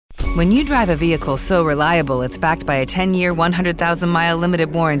When you drive a vehicle so reliable it's backed by a 10-year, 100,000-mile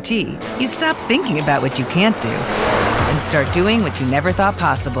limited warranty, you stop thinking about what you can't do and start doing what you never thought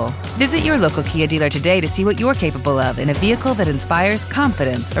possible. Visit your local Kia dealer today to see what you're capable of in a vehicle that inspires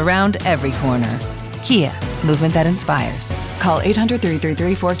confidence around every corner. Kia, movement that inspires. Call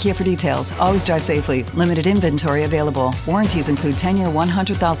 800-333-4KIA for details. Always drive safely. Limited inventory available. Warranties include 10-year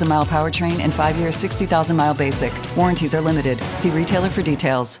 100,000-mile powertrain and 5-year 60,000-mile basic. Warranties are limited. See retailer for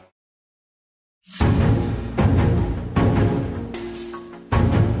details.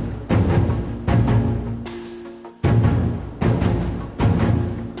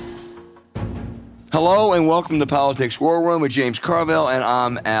 Hello and welcome to Politics War Room with James Carville, and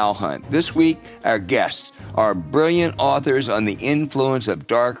I'm Al Hunt. This week, our guests are brilliant authors on the influence of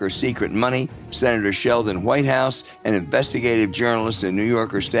dark or secret money, Senator Sheldon Whitehouse, and investigative journalist and New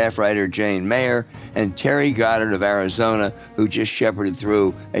Yorker staff writer Jane Mayer, and Terry Goddard of Arizona, who just shepherded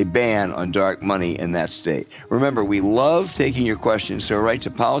through a ban on dark money in that state. Remember, we love taking your questions, so write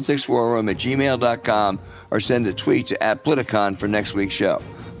to politicswarroom@gmail.com or send a tweet to @Politicon for next week's show.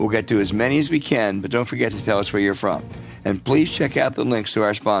 We'll get to as many as we can, but don't forget to tell us where you're from. And please check out the links to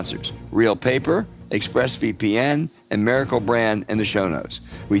our sponsors, Real Paper, ExpressVPN, and Miracle Brand in the show notes.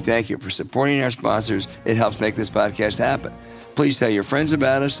 We thank you for supporting our sponsors. It helps make this podcast happen. Please tell your friends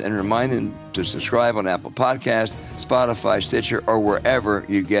about us and remind them to subscribe on Apple Podcasts, Spotify, Stitcher, or wherever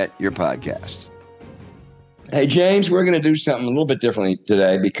you get your podcasts. Hey, James, we're going to do something a little bit differently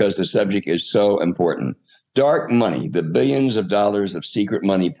today because the subject is so important. Dark money, the billions of dollars of secret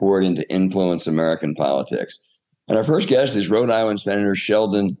money poured into influence American politics. And our first guest is Rhode Island Senator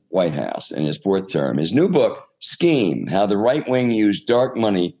Sheldon Whitehouse in his fourth term. His new book, Scheme, How the Right Wing Used Dark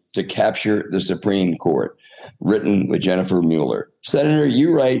Money to Capture the Supreme Court, written with Jennifer Mueller. Senator,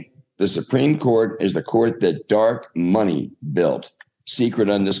 you write, the Supreme Court is the court that dark money built, secret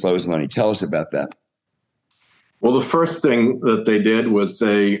undisclosed money. Tell us about that. Well, the first thing that they did was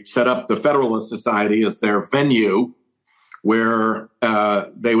they set up the Federalist Society as their venue where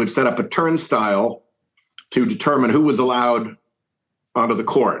they would set up a turnstile to determine who was allowed onto the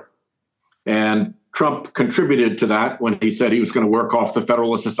court. And Trump contributed to that when he said he was going to work off the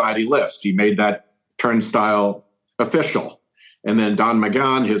Federalist Society list. He made that turnstile official. And then Don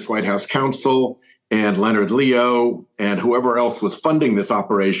McGahn, his White House counsel, and Leonard Leo, and whoever else was funding this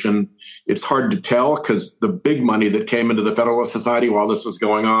operation, it's hard to tell because the big money that came into the Federalist Society while this was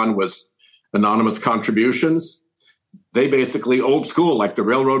going on was anonymous contributions. They basically, old school, like the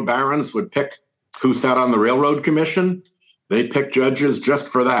railroad barons would pick who sat on the Railroad Commission. They picked judges just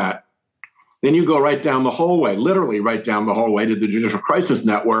for that. Then you go right down the hallway, literally right down the hallway to the Judicial Crisis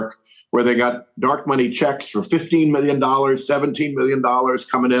Network, where they got dark money checks for $15 million, $17 million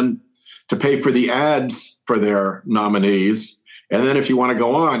coming in to pay for the ads for their nominees. And then if you want to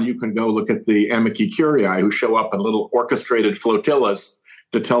go on, you can go look at the amici curiae who show up in little orchestrated flotillas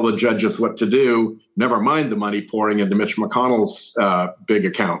to tell the judges what to do, never mind the money pouring into Mitch McConnell's big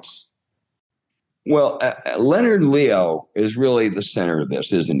accounts. Well, Leonard Leo is really the center of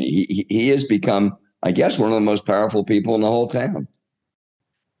this, isn't he? He has become, I guess, one of the most powerful people in the whole town.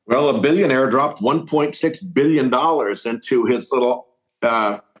 Well, a billionaire dropped $1.6 billion into his little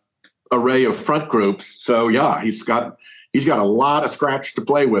array of front groups. So, yeah, he's got a lot of scratch to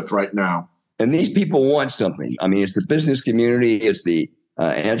play with right now. And these people want something. I mean, it's the business community. It's the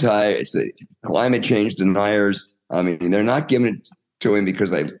it's the climate change deniers. I mean, they're not giving it to him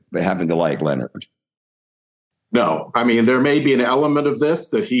because they happen to like Leonard. No, I mean, there may be an element of this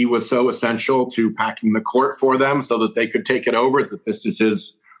that he was so essential to packing the court for them so that they could take it over, that this is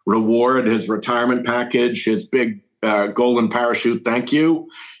his reward, his retirement package, his big golden parachute thank you.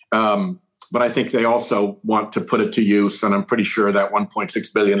 But I think they also want to put it to use, and I'm pretty sure that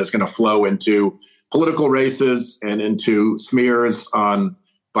 $1.6 billion is going to flow into political races and into smears on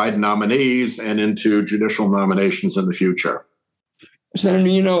Biden nominees and into judicial nominations in the future.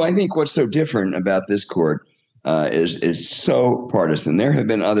 Senator, I think what's so different about this court is so partisan. There have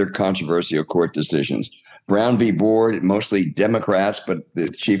been other controversial court decisions. Brown v. Board, mostly Democrats, but the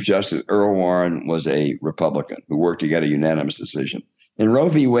Chief Justice Earl Warren was a Republican who worked to get a unanimous decision. In Roe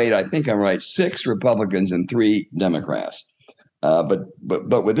v. Wade, I think I'm right, 6 Republicans and 3 Democrats. But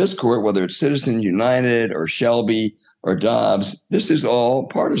with this court, whether it's Citizens United or Shelby or Dobbs, this is all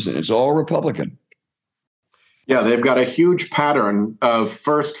partisan. It's all Republican. Yeah, they've got a huge pattern of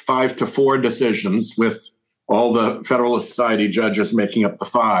first 5-4 decisions with all the Federalist Society judges making up the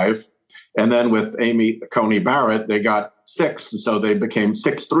 5. And then with Amy Coney Barrett, they got 6. So they became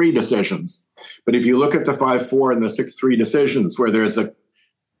 6-3 decisions. But if you look at the 5-4 and the 6-3 decisions where there's a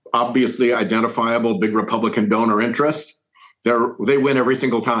obviously identifiable big Republican donor interest, they win every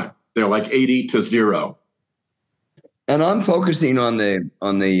single time. they're like 80-0. And I'm focusing on the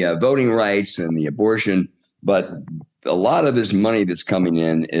voting rights and the abortion, but a lot of this money that's coming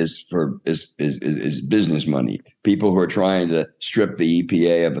in is business money. People who are trying to strip the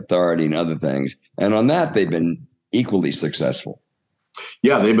EPA of authority and other things. And on that, they've been equally successful.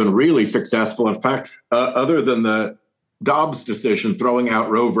 Yeah, they've been really successful. In fact, other than the Dobbs decision throwing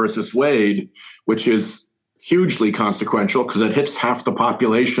out Roe versus Wade, which is hugely consequential because it hits half the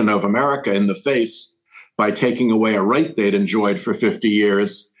population of America in the face by taking away a right they'd enjoyed for 50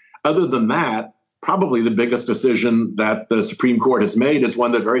 years. Other than that, probably the biggest decision that the Supreme Court has made is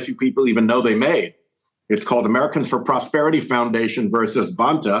one that very few people even know they made. It's called Americans for Prosperity Foundation versus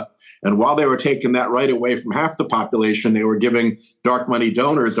Bonta. And while they were taking that right away from half the population, they were giving dark money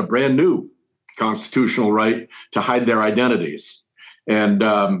donors a brand new constitutional right to hide their identities. And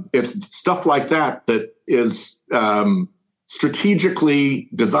it's stuff like that that is strategically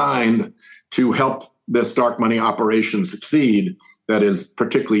designed to help this dark money operation succeed that is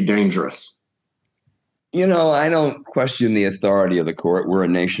particularly dangerous. You know, I don't question the authority of the court. We're a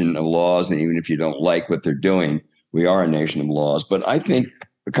nation of laws, and even if you don't like what they're doing, we are a nation of laws. But I think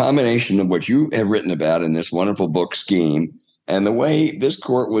the combination of what you have written about in this wonderful book, Scheme, and the way this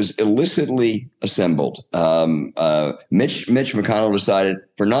court was illicitly assembled. Mitch McConnell decided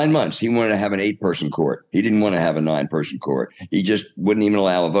for 9 months he wanted to have an 8-person court. He didn't want to have a 9-person court. He just wouldn't even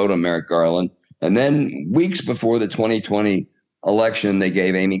allow a vote on Merrick Garland. And then weeks before the 2020 election, they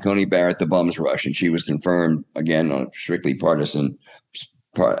gave Amy Coney Barrett the bum's rush, and she was confirmed again on a strictly partisan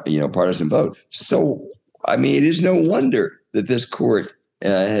vote. So, I mean, it is no wonder that this court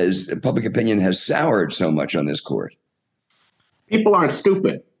public opinion has soured so much on this court. People aren't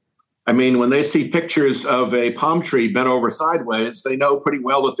stupid. I mean, when they see pictures of a palm tree bent over sideways, they know pretty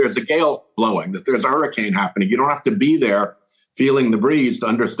well that there's a gale blowing, that there's a hurricane happening. You don't have to be there feeling the breeze to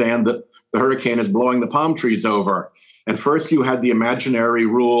understand that the hurricane is blowing the palm trees over. And first you had the imaginary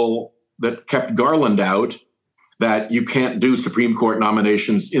rule that kept Garland out, that you can't do Supreme Court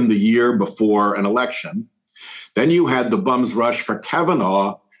nominations in the year before an election. Then you had the bum's rush for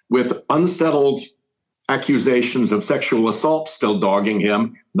Kavanaugh with unsettled accusations of sexual assault still dogging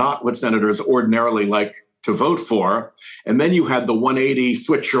him, not what senators ordinarily like to vote for. And then you had the 180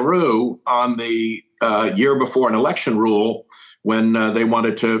 switcheroo on the year before an election rule when they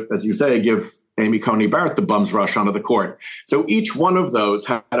wanted to, as you say, give Amy Coney Barrett the bum's rush onto the court. So each one of those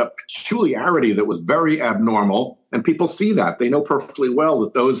had a peculiarity that was very abnormal, and people see that. They know perfectly well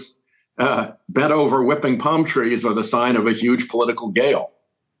that those bent over whipping palm trees are the sign of a huge political gale.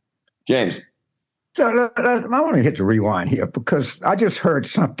 James. So I want to hit the rewind here because I just heard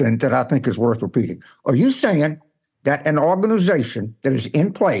something that I think is worth repeating. Are you saying that an organization that is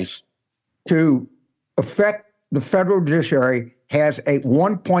in place to affect the federal judiciary has a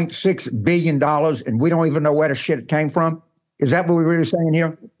 $1.6 billion and we don't even know where the shit came from? Is that what we're really saying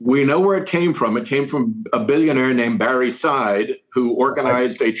here? We know where it came from. It came from a billionaire named Barry Seid, who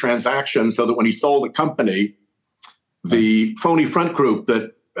organized a transaction so that when he sold a company, the phony front group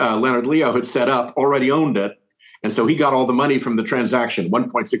that Leonard Leo had set up already owned it. And so he got all the money from the transaction,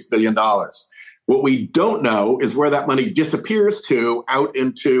 $1.6 billion. What we don't know is where that money disappears to out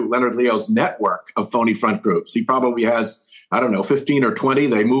into Leonard Leo's network of phony front groups. He probably has, 15 or 20.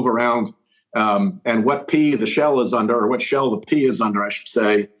 They move around. And what P the shell is under, or what shell the P is under, I should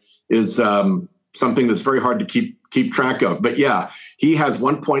say, is something that's very hard to keep track of. But yeah, he has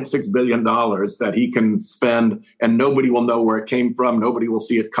 $1.6 billion that he can spend, and nobody will know where it came from. Nobody will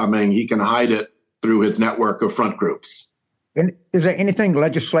see it coming. He can hide it through his network of front groups. And is there anything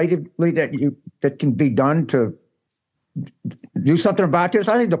legislatively that can be done to do something about this?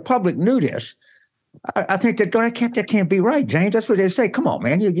 I think the public knew this. I think that can't be right, James. That's what they say. Come on,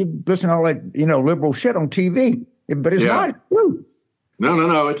 man. You listen to all that liberal shit on TV, but it's not true.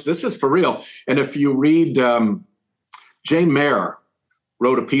 No. This is for real. And if you read, Jane Mayer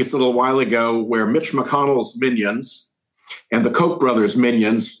wrote a piece a little while ago where Mitch McConnell's minions and the Koch brothers'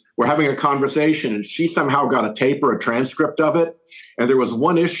 minions were having a conversation, and she somehow got a tape or a transcript of it. And there was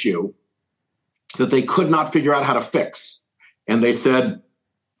one issue that they could not figure out how to fix. And they said,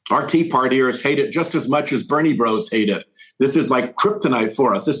 our Tea Partiers hate it just as much as Bernie bros hate it. This is like kryptonite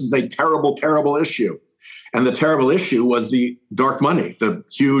for us. This is a terrible, terrible issue. And the terrible issue was the dark money, the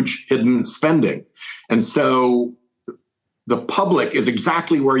huge hidden spending. And so the public is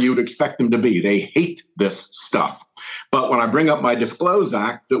exactly where you'd expect them to be. They hate this stuff. But when I bring up my Disclose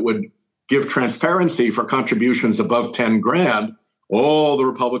Act that would give transparency for contributions above 10 grand, all the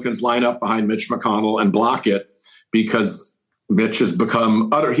Republicans line up behind Mitch McConnell and block it because Mitch has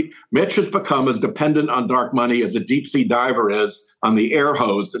become as dependent on dark money as a deep sea diver is on the air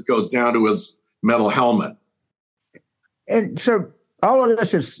hose that goes down to his metal helmet. And so all of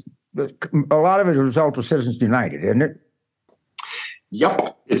this is, a lot of it is a result of Citizens United, isn't it?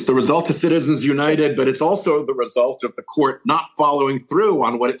 Yep. It's the result of Citizens United, but it's also the result of the court not following through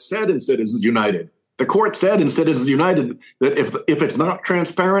on what it said in Citizens United. The court said in Citizens United that if it's not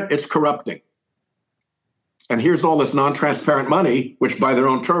transparent, it's corrupting. And here's all this non-transparent money, which by their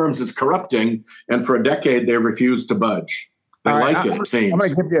own terms is corrupting. And for a decade, they've refused to budge. They like it seems. I'm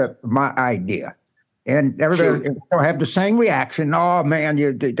going to give you my idea. And everybody will have the same reaction. Oh, man,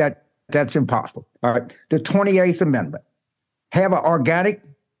 that's impossible. All right. The 28th Amendment. Have an organic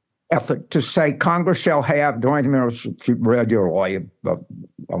effort to say Congress shall have, read your lawyer, I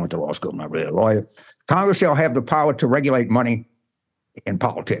went to law school, I'm not really a lawyer. Congress shall have the power to regulate money in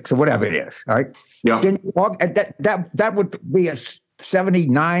politics or whatever it is, all right? Yeah. Then that would be a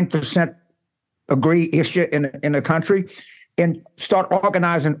 79% agree issue in the country, and start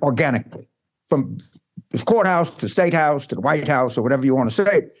organizing organically from the courthouse to state house to the White House or whatever you want to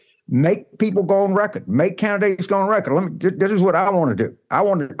say. Make people go on record. Make candidates go on record. This is what I want to do. I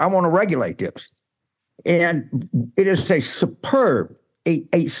want to regulate this, and it is a superb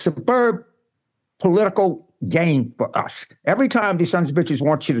political gain for us. Every time these sons of bitches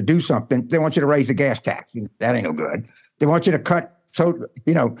want you to do something, they want you to raise the gas tax. That ain't no good. They want you to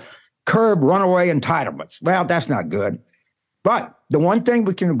curb runaway entitlements. Well, that's not good. But the one thing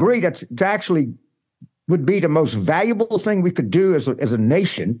we can agree that's actually would be the most valuable thing we could do as a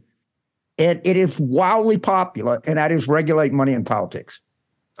nation. And it is wildly popular, and that is regulate money in politics.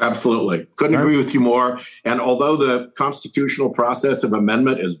 Absolutely. Couldn't agree with you more. And although the constitutional process of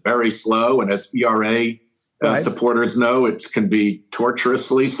amendment is very slow, and as ERA supporters know, it can be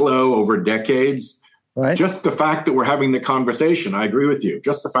torturously slow over decades. Right. Just the fact that we're having the conversation, I agree with you.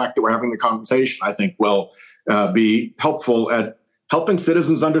 Just the fact that we're having the conversation, I think, will be helpful at helping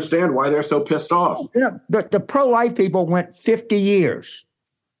citizens understand why they're so pissed off. The pro-life people went 50 years.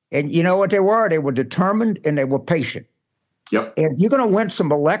 And you know what they were? They were determined and they were patient. Yep. And you're going to win some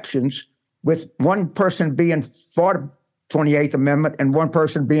elections with one person being for the 28th Amendment and one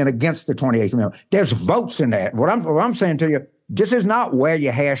person being against the 28th Amendment. There's votes in that. What I'm saying to you, this is not wear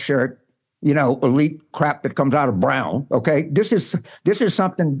your hair shirt, elite crap that comes out of Brown. Okay, this is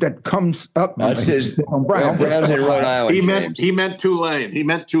something that comes up. This is from Brown. Brown's in Rhode Island. He meant Tulane.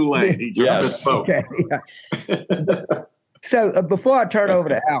 He just misspoke. Okay, yeah. So before I turn over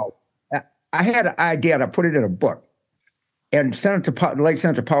to Al, I had an idea and I put it in a book. And late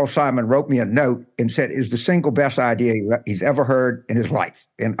Senator Paul Simon wrote me a note and said, it's the single best idea he's ever heard in his life.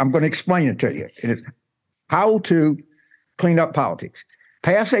 And I'm going to explain it to you. It's how to clean up politics.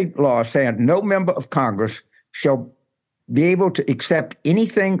 Pass a law saying no member of Congress shall be able to accept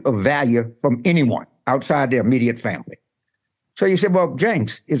anything of value from anyone outside their immediate family. So you said, well,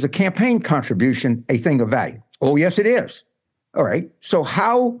 James, is a campaign contribution a thing of value? Oh, yes, it is. All right. So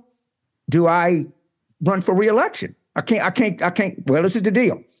how do I run for re-election? I can't. Well, this is the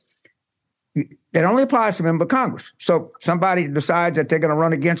deal. It only applies to a member of Congress. So somebody decides that they're going to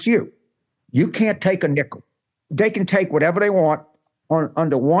run against you. You can't take a nickel. They can take whatever they want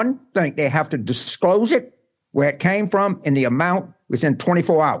under one thing. They have to disclose it, where it came from, and the amount within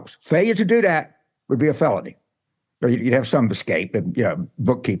 24 hours. Failure to do that would be a felony. Or you'd have some escape,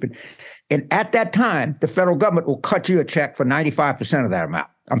 bookkeeping. And at that time, the federal government will cut you a check for 95% of that amount.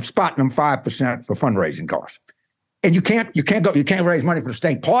 I'm spotting them 5% for fundraising costs. And you can't raise money for the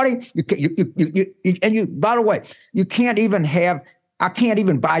state party. By the way, you can't even I can't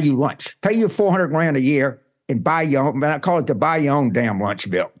even buy you lunch. Pay you $400,000 a year and buy your own, I call it the buy your own damn lunch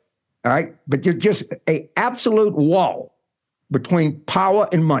bill. All right. But you're just an absolute wall between power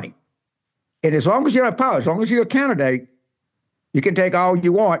and money. And as long as you have power, as long as you're a candidate, you can take all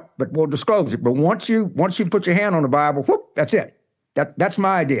you want, but we'll disclose it. But once you put your hand on the Bible, whoop, that's it. That's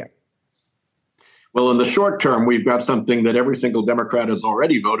my idea. Well, in the short term, we've got something that every single Democrat has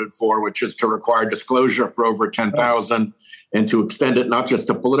already voted for, which is to require disclosure for over 10,000 and to extend it not just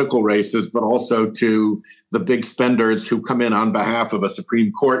to political races, but also to the big spenders who come in on behalf of a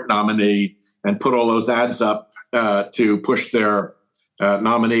Supreme Court nominee and put all those ads up to push their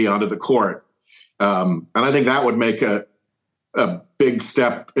nominee onto the court. And I think that would make a big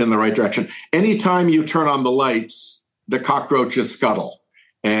step in the right direction. Anytime you turn on the lights, the cockroaches scuttle.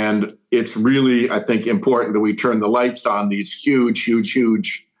 And it's really, I think, important that we turn the lights on these huge, huge,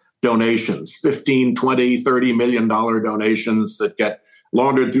 huge donations, $15, $20, $30 million donations that get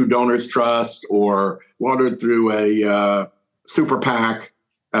laundered through Donors Trust or laundered through a super PAC.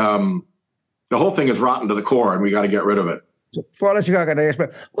 The whole thing is rotten to the core, and we got to get rid of it. Before I let you go, I got to ask,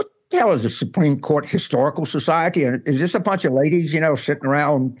 but what the hell is the Supreme Court Historical Society? And is this a bunch of ladies, sitting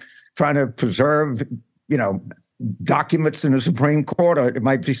around trying to preserve, documents in the Supreme Court, or it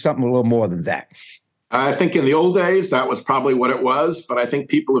might be something a little more than that? I think in the old days, that was probably what it was. But I think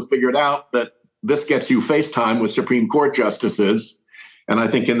people have figured out that this gets you FaceTime with Supreme Court justices. And I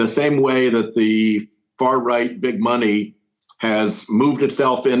think in the same way that the far right big money has moved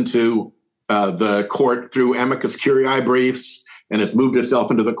itself into the court through amicus curiae briefs and has moved itself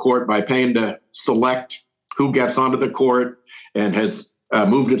into the court by paying to select who gets onto the court and has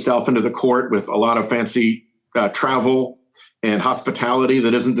moved itself into the court with a lot of fancy travel and hospitality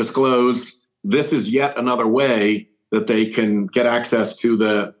that isn't disclosed. This is yet another way that they can get access to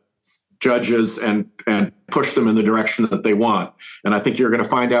the judges and push them in the direction that they want. And I think you're going to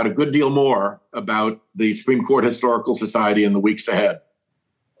find out a good deal more about the Supreme Court Historical Society in the weeks ahead.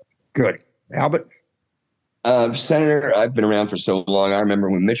 Good. Albert? Senator, I've been around for so long. I remember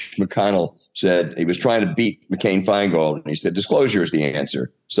when Mitch McConnell said he was trying to beat McCain-Feingold, and he said disclosure is the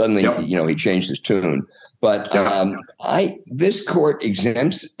answer. Suddenly, he changed his tune. But this court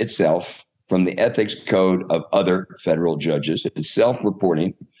exempts itself from the ethics code of other federal judges. It's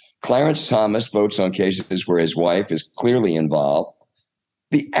self-reporting. Clarence Thomas votes on cases where his wife is clearly involved.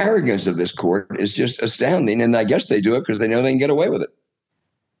 The arrogance of this court is just astounding, and I guess they do it because they know they can get away with it.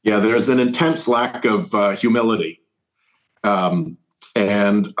 Yeah, there's an intense lack of humility.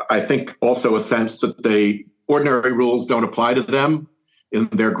 And I think also a sense that ordinary rules don't apply to them in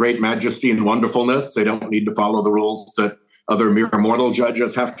their great majesty and wonderfulness. They don't need to follow the rules that other mere mortal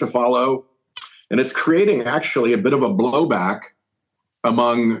judges have to follow. And it's creating actually a bit of a blowback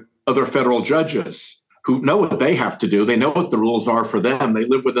among other federal judges who know what they have to do. They know what the rules are for them. They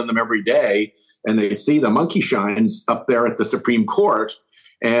live within them every day, and they see the monkey shines up there at the Supreme Court,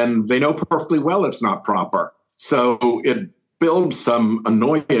 and they know perfectly well it's not proper. So it builds some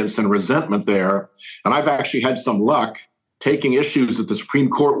annoyance and resentment there. And I've actually had some luck taking issues that the Supreme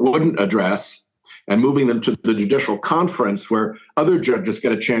Court wouldn't address and moving them to the Judicial Conference, where other judges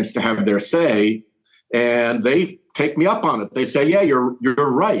get a chance to have their say, and they take me up on it. They say, yeah, you're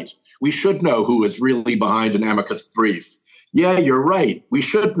right. We should know who is really behind an amicus brief. Yeah, you're right. We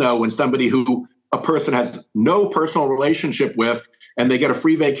should know when somebody who a person has no personal relationship with and they get a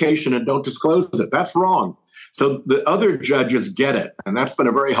free vacation and don't disclose it. That's wrong. So the other judges get it. And that's been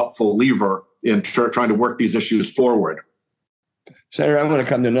a very helpful lever in trying to work these issues forward. Senator, I want to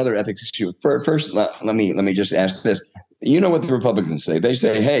come to another ethics issue. First, let me just ask this. You know what the Republicans say? They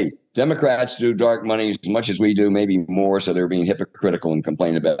say, hey, Democrats do dark money as much as we do, maybe more, so they're being hypocritical and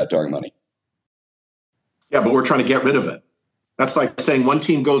complaining about dark money. Yeah, but we're trying to get rid of it. That's like saying one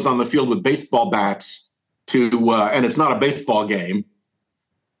team goes on the field with baseball bats and it's not a baseball game,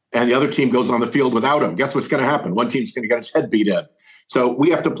 and the other team goes on the field without them. Guess what's going to happen? One team's going to get its head beat in. So we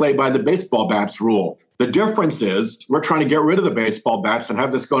have to play by the baseball bats rule. The difference is we're trying to get rid of the baseball bats and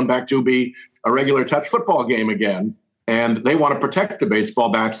have this going back to be a regular touch football game again. And they want to protect the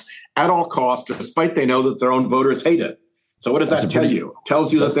baseball bats at all costs, despite they know that their own voters hate it. So what does that tell you? It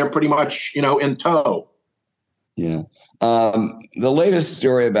tells you that they're pretty much, in tow. Yeah. The latest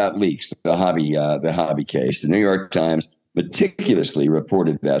story about leaks, the hobby case, the New York Times meticulously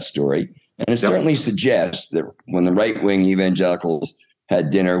reported that story. And it certainly suggests that when the right-wing evangelicals had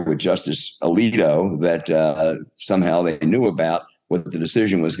dinner with Justice Alito, that somehow they knew about what the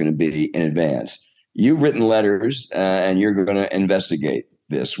decision was going to be in advance. You've written letters and you're going to investigate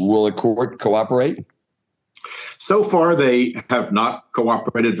this. Will the court cooperate? So far, they have not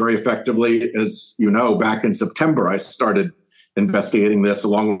cooperated very effectively. As you know, back in September, I started investigating this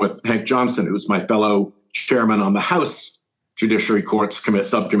along with Hank Johnson, who's my fellow chairman on the House Judiciary Courts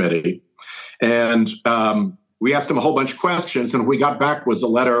Subcommittee. And we asked him a whole bunch of questions, and what we got back was a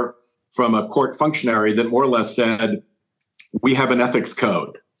letter from a court functionary that more or less said, we have an ethics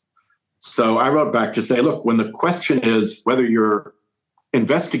code. So I wrote back to say, look, when the question is whether you're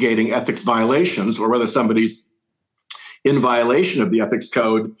investigating ethics violations or whether somebody's in violation of the ethics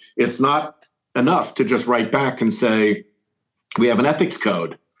code, it's not enough to just write back and say, we have an ethics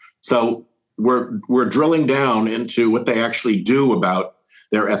code. So we're drilling down into what they actually do about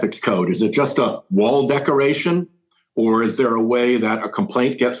their ethics code. Is it just a wall decoration, or is there a way that a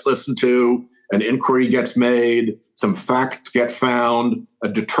complaint gets listened to, an inquiry gets made, some facts get found, a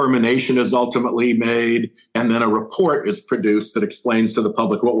determination is ultimately made, and then a report is produced that explains to the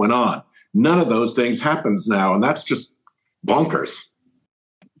public what went on? None of those things happens now, and that's just bonkers.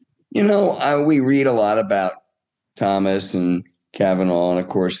 We read a lot about Thomas and Kavanaugh and, of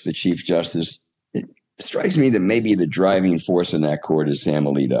course, the Chief Justice. It strikes me that maybe the driving force in that court is Sam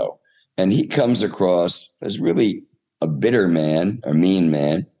Alito. And he comes across as really a bitter man, a mean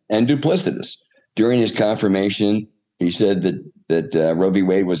man, and duplicitous. During his confirmation, he said that Roe v.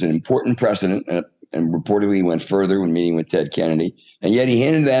 Wade was an important precedent and reportedly went further when meeting with Ted Kennedy. And yet he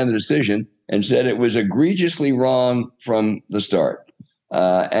handed down the decision and said it was egregiously wrong from the start.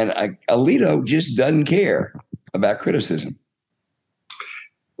 And Alito just doesn't care about criticism.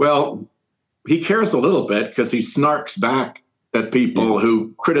 Well, he cares a little bit because he snarks back at people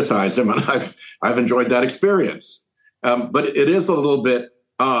who criticize him, and I've enjoyed that experience. But it is a little bit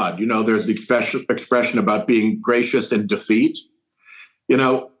odd. There's the expression about being gracious in defeat.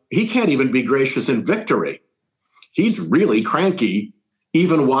 He can't even be gracious in victory. He's really cranky,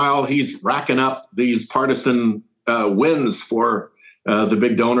 even while he's racking up these partisan wins for the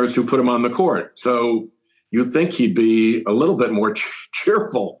big donors who put him on the court. So you'd think he'd be a little bit more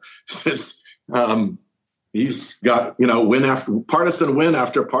cheerful since he's got, win after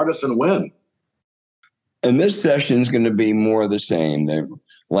partisan win. And this session is going to be more of the same. They're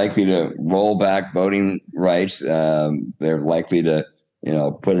likely to roll back voting rights. They're likely to,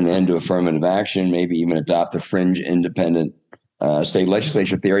 put an end to affirmative action, maybe even adopt a fringe independent state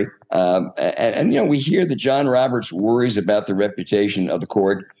legislature theory. And we hear that John Roberts worries about the reputation of the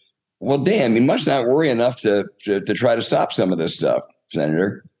court. Well, damn, he must not worry enough to try to stop some of this stuff,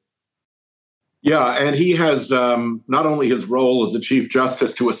 Senator. Yeah, and he has not only his role as the Chief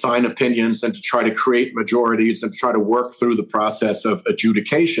Justice to assign opinions and to try to create majorities and to try to work through the process of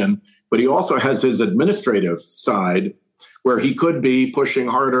adjudication, but he also has his administrative side where he could be pushing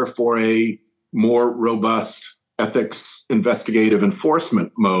harder for a more robust ethics investigative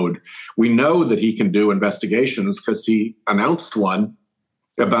enforcement mode. We know that he can do investigations because he announced one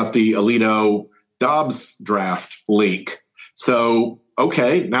about the Alito Dobbs draft leak. So,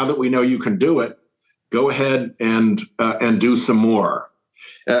 okay, now that we know you can do it, go ahead and do some more.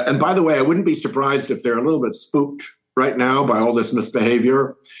 And by the way, I wouldn't be surprised if they're a little bit spooked right now by all this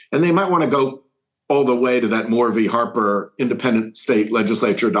misbehavior, and they might want to go all the way to that Moore v. Harper independent state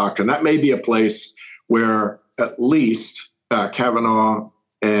legislature doctrine. That may be a place where at least Kavanaugh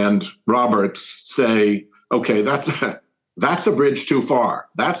and Roberts say, okay, that's a bridge too far.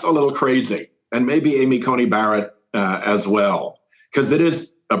 That's a little crazy. And maybe Amy Coney Barrett as well, because it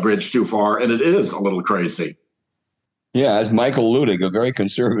is a bridge too far and it is a little crazy. Yeah, as Michael Ludig, a very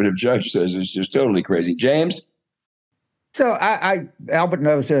conservative judge, says, it's just totally crazy. James? So Albert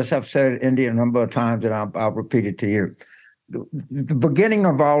knows this. I've said it India a number of times, and I'll repeat it to you. The beginning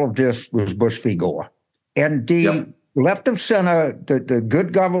of all of this was Bush v. Gore. And the left of center, the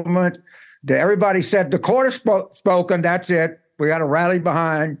good government, everybody said, the court has spoken, that's it. We got to rally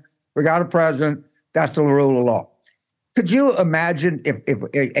behind. We got a president. That's the rule of law. Could you imagine if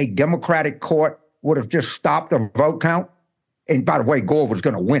a Democratic court would have just stopped a vote count? And by the way, Gore was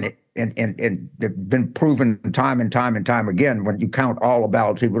going to win it. And it's been proven time and time again, when you count all the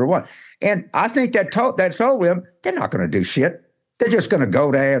ballots, he would have won. And I think that told them they're not going to do shit. They're just going to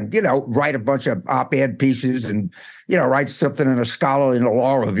go there and, write a bunch of op-ed pieces and, write something in a scholarly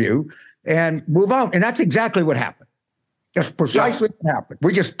law review and move on. And that's exactly what happened. That's precisely what happened.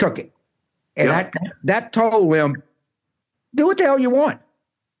 We just took it. And that told them, do what the hell you want.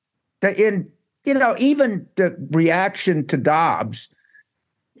 Even the reaction to Dobbs,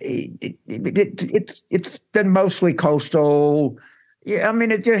 it's been mostly coastal. Yeah, I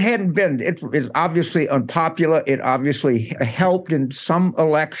mean, it hadn't been. It's obviously unpopular. It obviously helped in some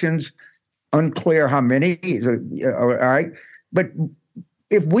elections. Unclear how many. All right, but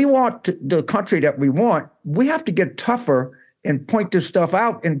if we want the country that we want, we have to get tougher and point this stuff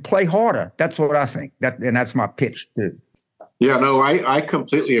out and play harder. That's what I think. And that's my pitch too. Yeah, no, I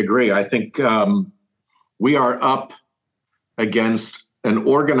completely agree. I think we are up against an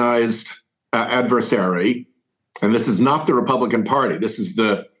organized adversary, and this is not the Republican Party. This is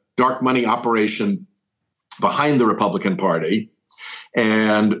the dark money operation behind the Republican Party.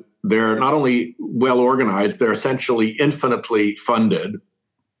 And they're not only well organized, they're essentially infinitely funded.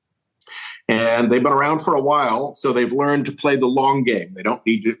 And they've been around for a while, so they've learned to play the long game. They don't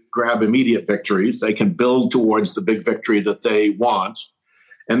need to grab immediate victories. They can build towards the big victory that they want.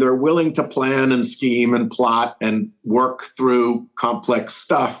 And they're willing to plan and scheme and plot and work through complex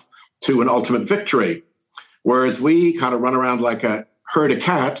stuff to an ultimate victory. Whereas we kind of run around like a herd of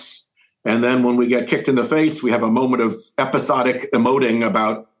cats. And then when we get kicked in the face, we have a moment of episodic emoting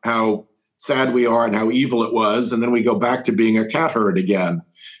about how sad we are and how evil it was. And then we go back to being a cat herd again.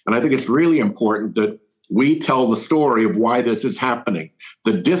 And I think it's really important that we tell the story of why this is happening.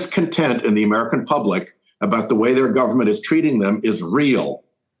 The discontent in the American public about the way their government is treating them is real.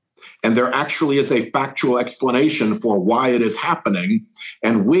 And there actually is a factual explanation for why it is happening.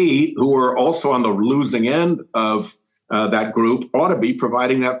 And we, who are also on the losing end of that group ought to be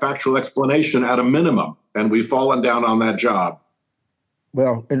providing that factual explanation at a minimum. And we've fallen down on that job.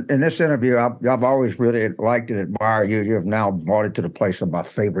 Well, in this interview, I've always really liked and admired you. You have now brought it to the place of my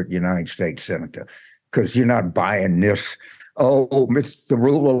favorite United States senator, because you're not buying this, it's the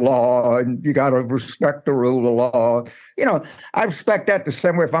rule of law, and you got to respect the rule of law. You know, I respect that the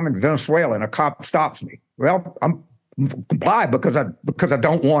same way if I'm in Venezuela and a cop stops me. Well, I'm comply because I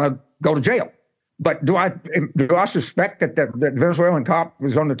don't want to go to jail. But do I suspect that the Venezuelan cop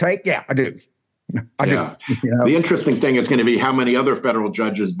was on the take? Yeah, I do. I do. You know? The interesting thing is going to be how many other federal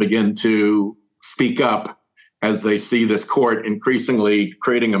judges begin to speak up as they see this court increasingly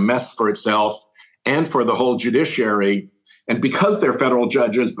creating a mess for itself and for the whole judiciary. And because they're federal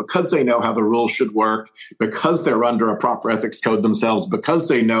judges, because they know how the rules should work, because they're under a proper ethics code themselves, because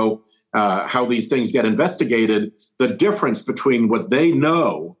they know how these things get investigated, the difference between what they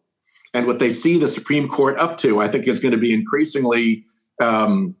know and what they see the Supreme Court up to, I think, is going to be increasingly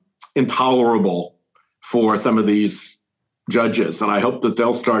intolerable for some of these judges. And I hope that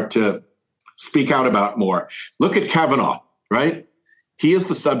they'll start to speak out about more. Look at Kavanaugh, right? He is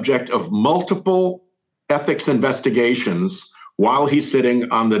the subject of multiple ethics investigations while he's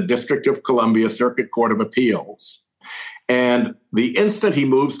sitting on the District of Columbia Circuit Court of Appeals. And the instant he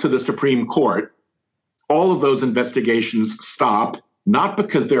moves to the Supreme Court, all of those investigations stop, not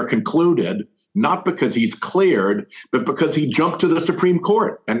because they're concluded, not because he's cleared, but because he jumped to the Supreme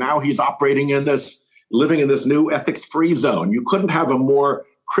Court. And now he's living in this new ethics-free zone. You couldn't have a more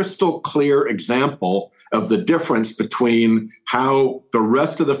crystal clear example of the difference between how the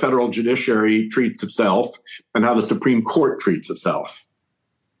rest of the federal judiciary treats itself and how the Supreme Court treats itself.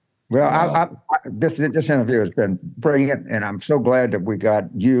 Well, this interview has been brilliant, and I'm so glad that we got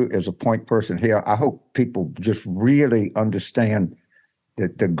you as a point person here. I hope people just really understand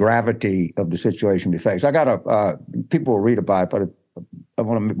the gravity of the situation we face. People will read about it, but I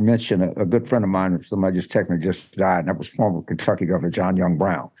want to mention a good friend of mine, somebody just texted me, just died, and that was former Kentucky Governor John Young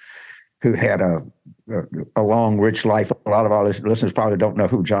Brown, who had a long, rich life. A lot of our listeners probably don't know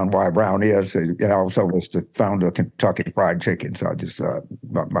who John Y. Brown is. He also was the founder of Kentucky Fried Chicken. So I just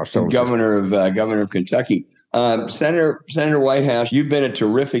my soul. Governor of Kentucky, Senator Whitehouse. You've been a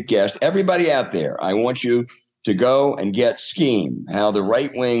terrific guest. Everybody out there, I want you to go and get Scheme: How the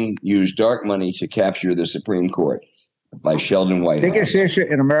Right Wing Used Dark Money to Capture the Supreme Court by Sheldon Whitehouse. Biggest issue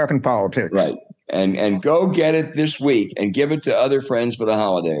in American politics. Right. And go get it this week and give it to other friends for the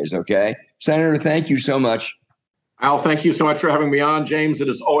holidays, okay? Senator, thank you so much. Al, thank you so much for having me on. James, it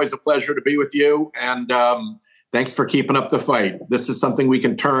is always a pleasure to be with you. And thanks for keeping up the fight. This is something we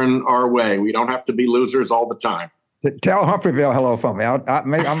can turn our way. We don't have to be losers all the time. Tell Humphreyville hello for me.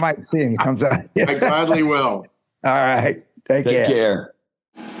 I might see him. He comes out. I gladly will. All right. Take care.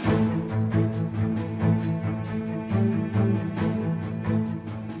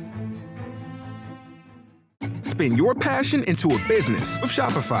 Spin your passion into a business with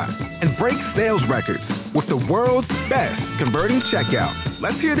Shopify and break sales records with the world's best converting checkout.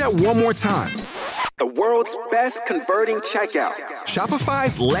 Let's hear that one more time. The world's best converting checkout.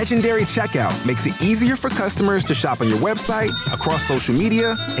 Shopify's legendary checkout makes it easier for customers to shop on your website, across social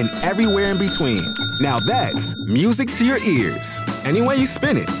media, and everywhere in between. Now that's music to your ears. Any way you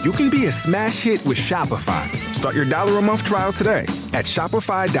spin it, you can be a smash hit with Shopify. Start your $1 a month trial today at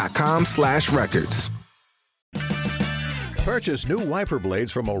shopify.com/records. Purchase new wiper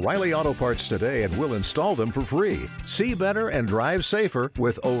blades from O'Reilly Auto Parts today and we'll install them for free. See better and drive safer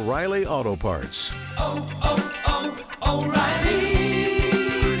with O'Reilly Auto Parts.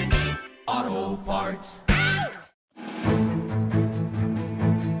 O'Reilly Auto Parts.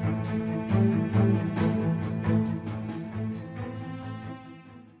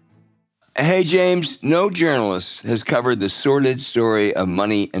 Hey, James, no journalist has covered the sordid story of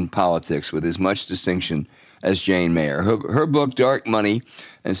money and politics with as much distinction as Jane Mayer. Her book, Dark Money,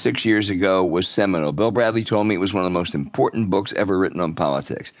 and 6 years ago was seminal. Bill Bradley told me it was one of the most important books ever written on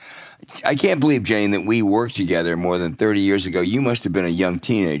politics. I can't believe, Jane, that we worked together more than 30 years ago. You must have been a young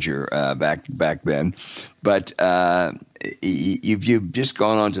teenager back then. But you've just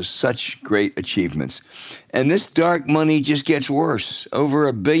gone on to such great achievements. And this dark money just gets worse.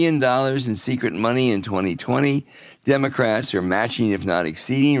 Over $1 billion in secret money in 2020. Democrats are matching, if not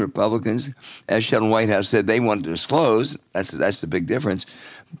exceeding, Republicans. As Sheldon Whitehouse said, they want to disclose. That's the big difference.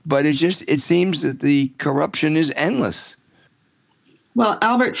 But it seems that the corruption is endless. Well,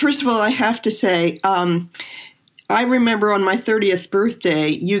 Albert, first of all, I have to say, I remember on my 30th birthday,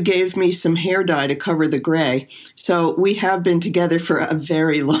 you gave me some hair dye to cover the gray. So we have been together for a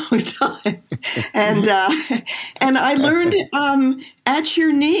very long time. And I learned at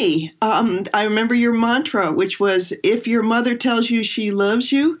your knee. I remember your mantra, which was, if your mother tells you she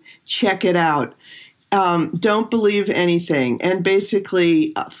loves you, check it out. Don't believe anything. And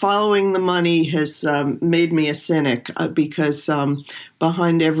basically, following the money has made me a cynic because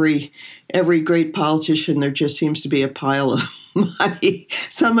behind every great politician, there just seems to be a pile of money,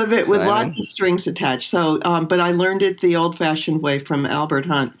 some of it with lots of strings attached. So, but I learned it the old-fashioned way from Albert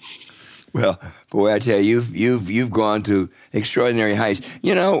Hunt. Well, boy, I tell you, you've gone to extraordinary heights.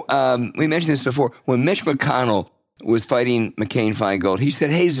 You know, we mentioned this before. When Mitch McConnell was fighting McCain-Feingold, he said,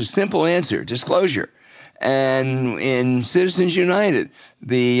 hey, it's a simple answer, disclosure. And in Citizens United,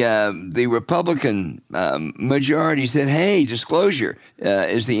 the Republican majority said, hey, disclosure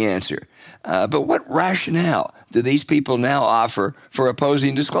is the answer. But what rationale do these people now offer for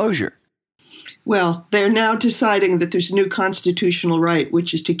opposing disclosure? Well, they're now deciding that there's a new constitutional right,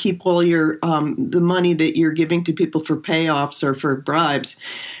 which is to keep all your the money that you're giving to people for payoffs or for bribes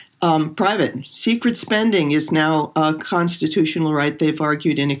private. Secret spending is now a constitutional right, they've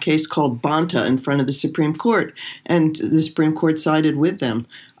argued in a case called Bonta in front of the Supreme Court, and the Supreme Court sided with them.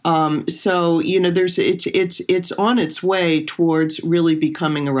 So, you know, it's on its way towards really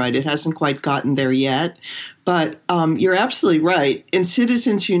becoming a right. It hasn't quite gotten there yet, but you're absolutely right. In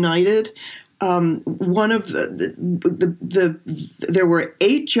Citizens United, one of there were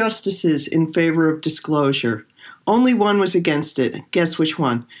 8 justices in favor of disclosure. Only one was against it. Guess which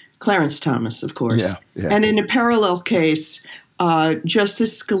one? Clarence Thomas, of course. Yeah. And in a parallel case,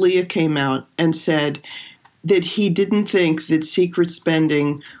 Justice Scalia came out and said that he didn't think that secret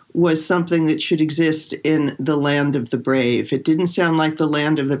spending was something that should exist in the land of the brave. It didn't sound like the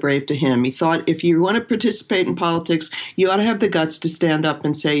land of the brave to him. He thought if you want to participate in politics, you ought to have the guts to stand up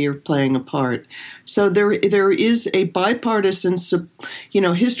and say you're playing a part. So there is a bipartisan,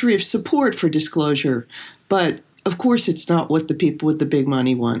 history of support for disclosure, but of course, it's not what the people with the big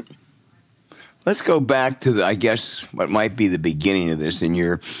money want. Let's go back to I guess what might be the beginning of this. In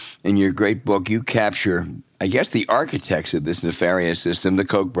your great book, you capture, I guess, the architects of this nefarious system, the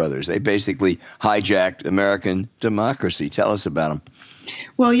Koch brothers. They basically hijacked American democracy. Tell us about them.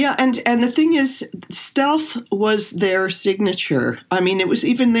 Well, yeah, and the thing is, stealth was their signature. I mean, it was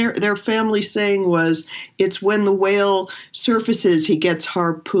even their family saying was, it's when the whale surfaces, he gets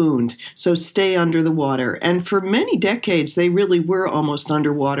harpooned, so stay under the water. And for many decades, they really were almost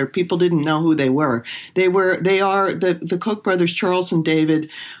underwater. People didn't know who they were. The Koch brothers, Charles and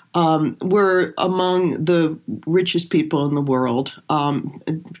David, were among the richest people in the world.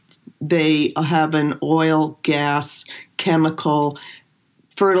 They have an oil, gas, chemical,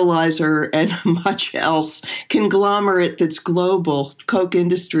 fertilizer, and much else conglomerate that's global. Koch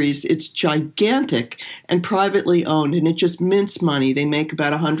Industries, it's gigantic and privately owned, and it just mints money. They make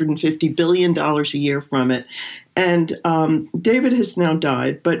about $150 billion a year from it. And David has now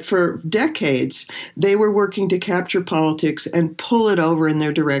died, but for decades, they were working to capture politics and pull it over in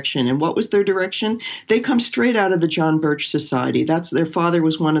their direction. And what was their direction? They come straight out of the John Birch Society. Their father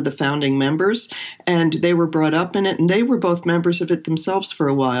was one of the founding members, and they were brought up in it, and they were both members of it themselves for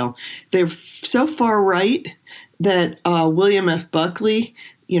a while. They're so far right that William F. Buckley,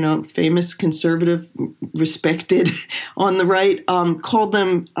 famous conservative, respected on the right, called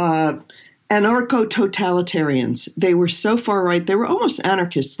them anarcho-totalitarians. They were so far right, they were almost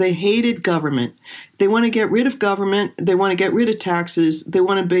anarchists. They hated government. They want to get rid of government. They want to get rid of taxes. They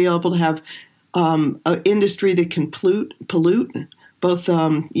want to be able to have an industry that can pollute, both,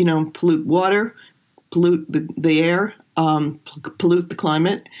 pollute water, pollute the air, pollute the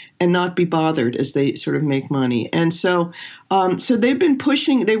climate, and not be bothered as they sort of make money. And so they've been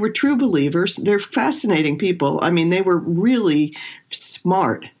pushing. They were true believers. They're fascinating people. I mean, they were really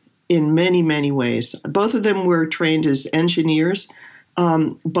smart in many, many ways. Both of them were trained as engineers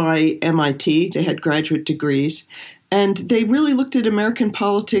by MIT. They had graduate degrees. And they really looked at American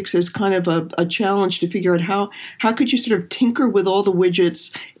politics as kind of a challenge to figure out how could you sort of tinker with all the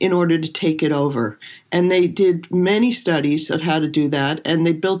widgets in order to take it over. And they did many studies of how to do that, and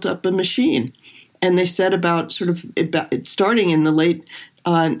they built up a machine. And they set about starting in the late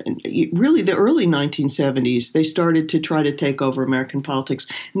really the early 1970s, they started to try to take over American politics,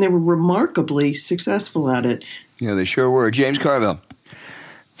 and they were remarkably successful at it. Yeah, they sure were. James Carville.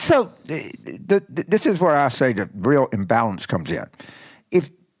 So this is where I say the real imbalance comes in.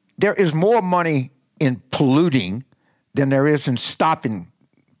 If there is more money in polluting than there is in stopping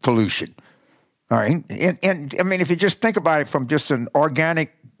pollution, all right? And I mean, if you just think about it from just an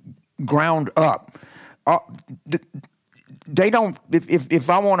organic ground up, they don't. If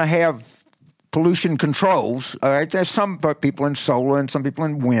I want to have pollution controls, all right, there's some people in solar and some people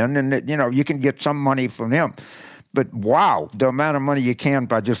in wind, and you can get some money from them. But wow, the amount of money you can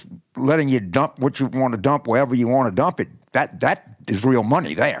by just letting you dump what you want to dump wherever you want to dump it, that is real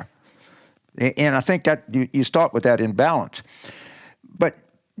money there. And I think that you start with that imbalance. But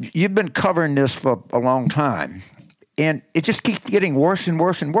you've been covering this for a long time, and it just keeps getting worse and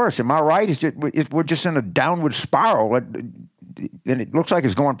worse and worse. Am I right? We're just in a downward spiral, and it looks like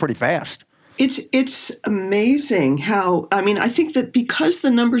it's going pretty fast. It's amazing how, I think that because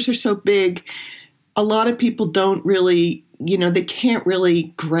the numbers are so big, a lot of people don't really, they can't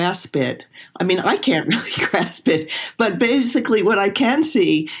really grasp it. I can't really grasp it, but basically what I can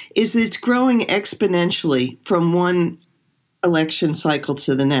see is it's growing exponentially from one election cycle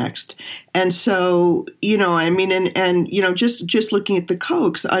to the next. And so, just looking at the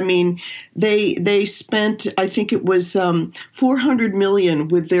Kochs, they spent, I think it was $400 million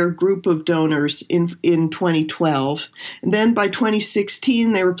with their group of donors in 2012. And then by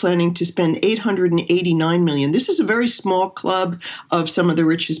 2016, they were planning to spend $889 million. This is a very small club of some of the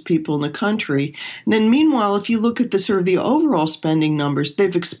richest people in the country. And then meanwhile, if you look at the sort of the overall spending numbers,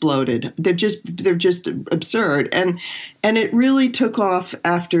 they've exploded. They're just absurd. And it really took off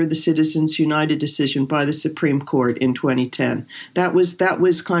after the Citizens United decision by the Supreme Court in 2010. That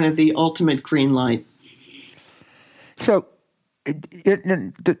was kind of the ultimate green light. So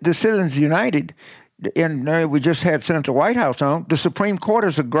the Citizens United, and we just had Senator Whitehouse on, the Supreme Court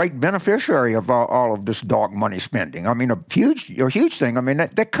is a great beneficiary of all of this dark money spending. A huge thing.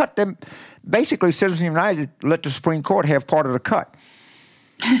 They cut them. Basically, Citizens United let the Supreme Court have part of the cut.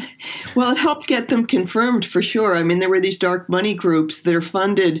 Well, it helped get them confirmed for sure. There were these dark money groups that are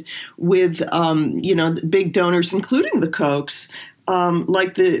funded with, big donors, including the Kochs.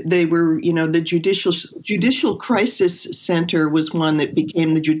 The Judicial Crisis Center was one that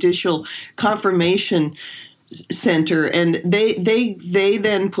became the Judicial Confirmation Center, and they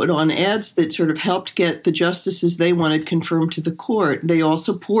then put on ads that sort of helped get the justices they wanted confirmed to the court. They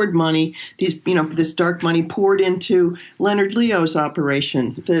also poured money, this dark money poured into Leonard Leo's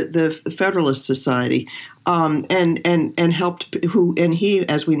operation, the Federalist Society, and helped he,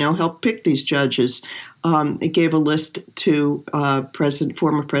 as we know, helped pick these judges. It gave a list to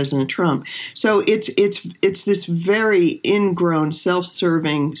former President Trump. So it's this very ingrown,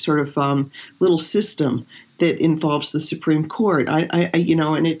 self-serving sort of little system that involves the Supreme Court. I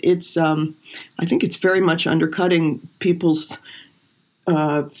think it's very much undercutting people's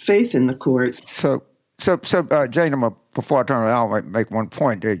faith in the court. So Jane, before I turn it out, I make one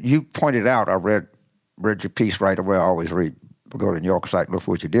point. You pointed out, I read your piece right away. I always read. Go to the New York site, look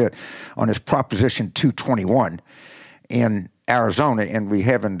for what you did on this Proposition 221 in Arizona, and we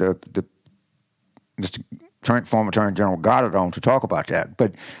having the former Attorney General Goddard on to talk about that.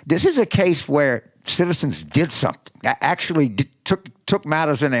 But this is a case where citizens did something, actually took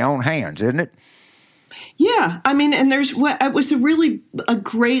matters in their own hands, isn't it? Yeah, and it was a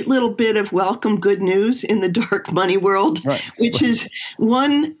great little bit of welcome good news in the dark money world, right. Which is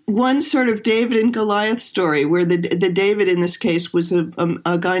one sort of David and Goliath story, where the David in this case was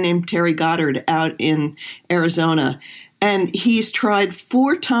a guy named Terry Goddard out in Arizona. And he's tried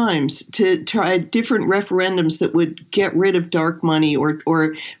 4 times to try different referendums that would get rid of dark money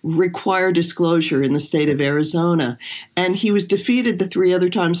or require disclosure in the state of Arizona. And he was defeated the 3 other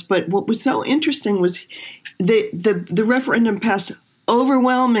times. But what was so interesting was the referendum passed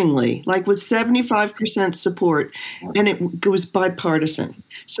overwhelmingly, like with 75% support, and it was bipartisan.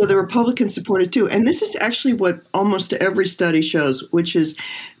 So the Republicans supported too. And this is actually what almost every study shows, which is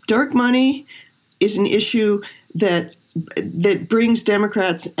dark money is an issue that brings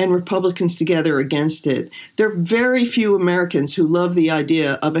Democrats and Republicans together against it. There are very few Americans who love the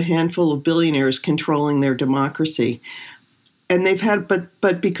idea of a handful of billionaires controlling their democracy. And they've had,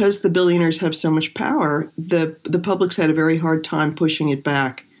 but because the billionaires have so much power, the public's had a very hard time pushing it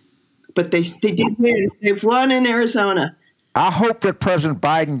back. But they did win. They've won in Arizona. I hope that President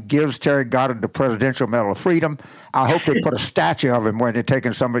Biden gives Terry Goddard the Presidential Medal of Freedom. I hope they put a statue of him when they're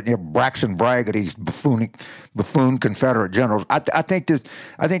taking somebody, Braxton Bragg, or these buffoon Confederate generals. I think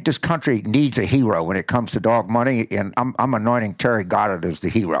this country needs a hero when it comes to dark money, and I'm anointing Terry Goddard as the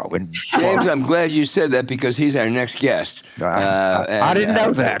hero. And James, I'm glad you said that because he's our next guest. I didn't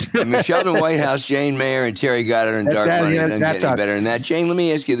know that. Sheldon Whitehouse, Jane Mayer, and Terry Goddard and dark money. Doesn't get any better than that. Jane, let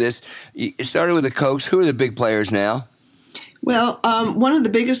me ask you this: it started with the Kochs. Who are the big players now? Well, one of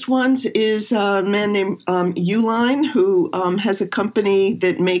the biggest ones is a man named Uline, who has a company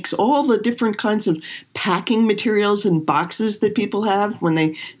that makes all the different kinds of packing materials and boxes that people have when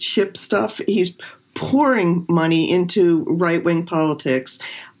they ship stuff. He's pouring money into right-wing politics.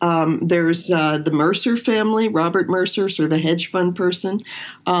 There's the Mercer family, Robert Mercer, sort of a hedge fund person.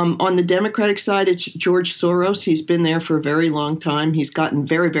 On the Democratic side, it's George Soros. He's been there for a very long time. He's gotten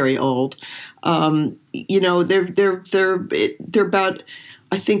very, very old. They're about,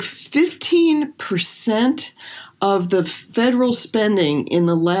 I think, 15% of the federal spending in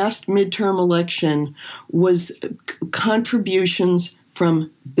the last midterm election was contributions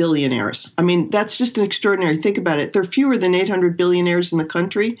from billionaires. I mean, that's just an extraordinary. Think about it. There are fewer than 800 billionaires in the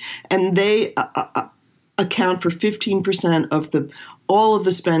country, and they account for 15% of all of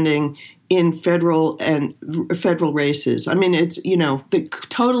the spending in federal races. I mean, it's,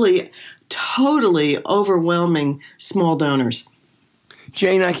 the totally overwhelming small donors.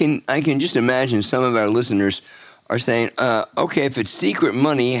 Jane, I can just imagine some of our listeners are saying, okay, if it's secret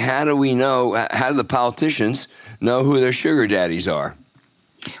money, how do the politicians know who their sugar daddies are?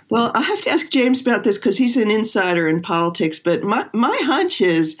 Well, I have to ask James about this because he's an insider in politics. But my hunch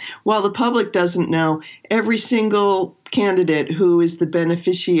is, while the public doesn't know, every single candidate who is the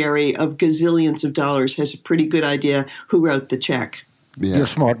beneficiary of gazillions of dollars has a pretty good idea who wrote the check. Yeah. You're a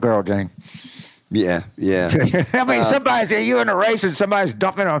smart girl, Jane. Yeah. I mean, you're in a race and somebody's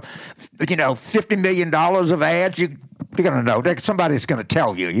dumping on, $50 million of ads. You're going to know. Somebody's going to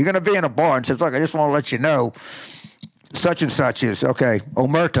tell you. You're going to be in a bar and says, look, I just want to let you know such and such is, okay,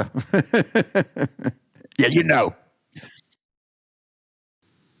 Omerta. Yeah,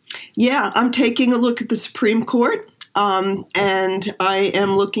 Yeah, I'm taking a look at the Supreme Court, and I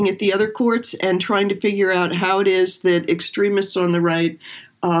am looking at the other courts and trying to figure out how it is that extremists on the right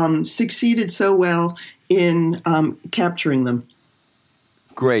succeeded so well in capturing them.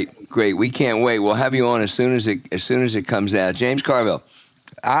 Great. We can't wait. We'll have you on as soon as it comes out. James Carville.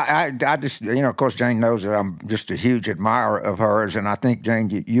 I just, of course, Jane knows that I'm just a huge admirer of hers, and I think,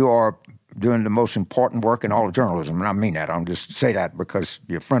 Jane, you are doing the most important work in all of journalism, and I mean that. I'm just say that because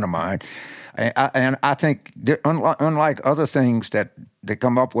you're a friend of mine, and I think unlike other things that they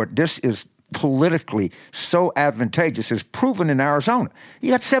come up with, this is politically so advantageous. It's proven in Arizona.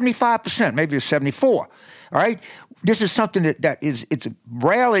 You got 75%, maybe it's 74. All right. This is something it's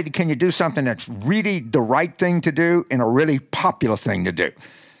rarely can you do something that's really the right thing to do and a really popular thing to do.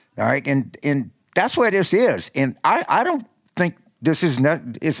 All right. And that's where this is. And I don't think this is not,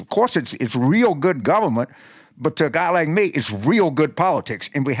 of course it's real good government, but to a guy like me, it's real good politics.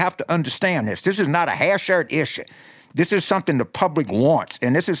 And we have to understand this. This is not a hair shirt issue. This is something the public wants.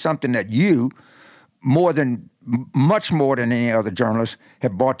 And this is something that you, much more than any other journalist,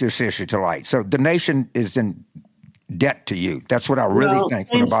 have brought this issue to light. So the nation is in debt to you. That's what I really think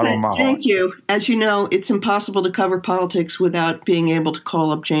from the bottom of my heart. Thank you. As you know, it's impossible to cover politics without being able to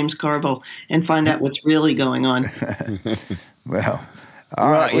call up James Carville and find out what's really going on. Well,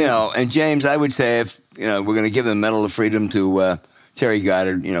 and James, I would say if we're going to give the Medal of Freedom to Terry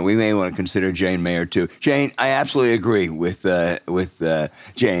Goddard, we may want to consider Jane Mayer too. Jane, I absolutely agree with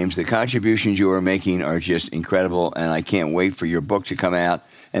James. The contributions you are making are just incredible, and I can't wait for your book to come out.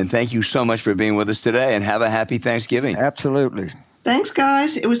 And thank you so much for being with us today, and have a happy Thanksgiving. Absolutely. Thanks,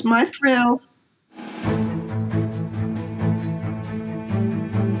 guys. It was my thrill.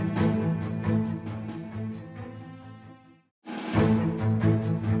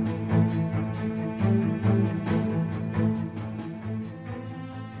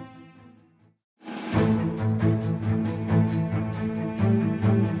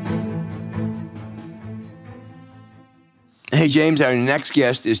 Hey, James, our next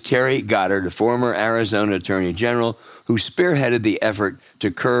guest is Terry Goddard, a former Arizona Attorney General who spearheaded the effort to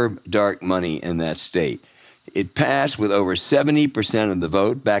curb dark money in that state. It passed with over 70% of the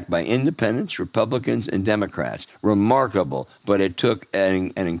vote, backed by independents, Republicans, and Democrats. Remarkable, but it took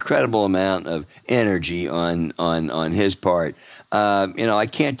an incredible amount of energy on his part. I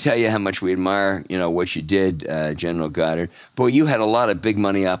can't tell you how much we admire, what you did, General Goddard. Boy, you had a lot of big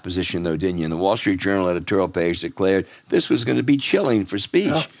money opposition, though, didn't you? And the Wall Street Journal editorial page declared this was going to be chilling for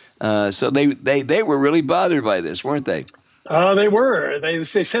speech. Yeah. So they were really bothered by this, weren't they? They were. They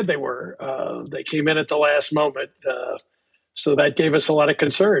said they were. They came in at the last moment. So that gave us a lot of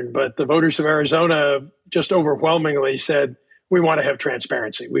concern. But the voters of Arizona just overwhelmingly said, we want to have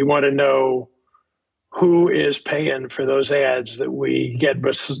transparency. We want to know who is paying for those ads that we get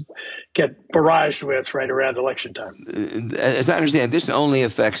barraged with right around election time. As I understand, this only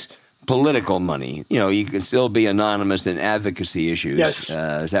affects political money. You can still be anonymous in advocacy issues. Yes.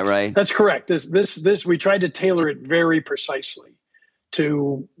 Is that right? That's correct. This we tried to tailor it very precisely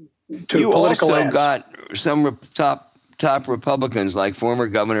to political You also ads. got some top Republicans like former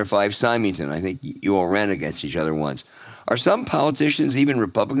Governor Fife Symington. I think you all ran against each other once. Are some politicians, even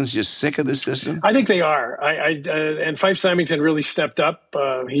Republicans, just sick of this system? I think they are. And Fife Symington really stepped up.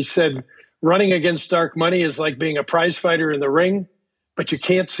 He said, running against dark money is like being a prize fighter in the ring, but you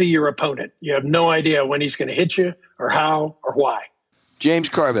can't see your opponent. You have no idea when he's going to hit you or how or why. James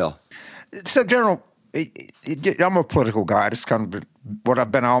Carville. So, General, I'm a political guy. That's kind of what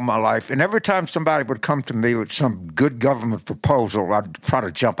I've been all my life. And every time somebody would come to me with some good government proposal, I'd try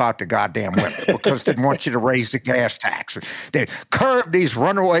to jump out the goddamn window because they want you to raise the gas tax. They curb these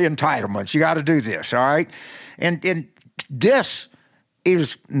runaway entitlements. You got to do this, all right? And this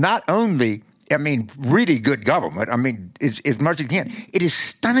is not only, really good government. As much as you can. It is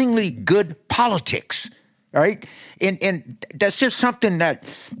stunningly good politics, all right? And that's just something that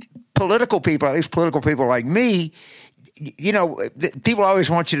political people, at least political people like me, people always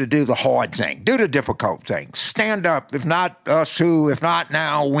want you to do the hard thing, do the difficult thing, stand up. If not us, who? If not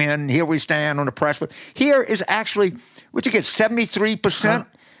now, when? Here we stand on the precipice. Here is actually, what you get, 73%,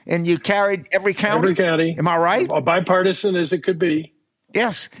 and you carried every county? Every county. Am I right? Bipartisan as it could be.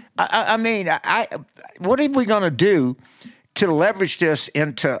 Yes. What are we going to do to leverage this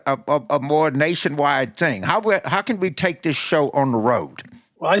into a more nationwide thing? How can we take this show on the road?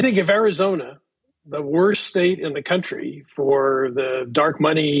 Well, I think if Arizona, the worst state in the country for the dark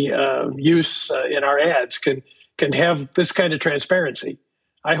money use in our ads, can have this kind of transparency,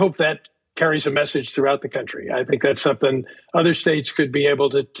 I hope that carries a message throughout the country. I think that's something other states could be able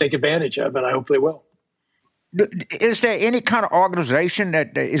to take advantage of, and I hope they will. Is there any kind of organization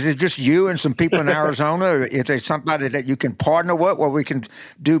is it just you and some people in Arizona? Or is there somebody that you can partner with where we can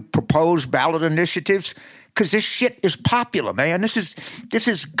do proposed ballot initiatives? Because this shit is popular, man. This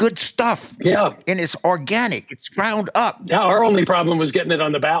is good stuff. Yeah. And it's organic. It's ground up. Yeah, our only problem was getting it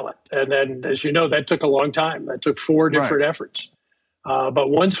on the ballot. And then, as you know, that took a long time. That took 4 different efforts. But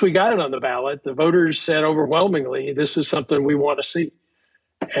once we got it on the ballot, the voters said overwhelmingly, this is something we want to see.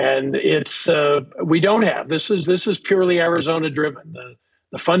 And it's we don't have. This is purely Arizona driven.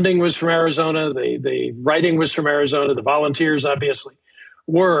 The funding was from Arizona. The writing was from Arizona. The volunteers obviously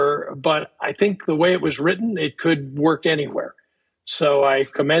were. But I think the way it was written, it could work anywhere. So I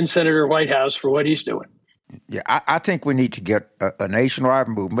commend Senator Whitehouse for what he's doing. Yeah, I think we need to get a nationwide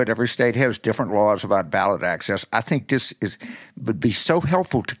movement. Every state has different laws about ballot access. I think this would be so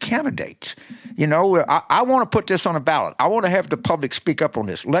helpful to candidates. I want to put this on a ballot. I want to have the public speak up on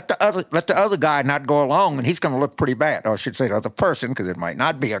this. Let the other guy not go along, and he's going to look pretty bad. Or I should say the other person, because it might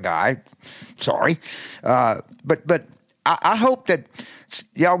not be a guy. Sorry, but I hope that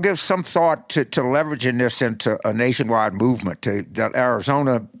y'all give some thought to leveraging this into a nationwide movement. That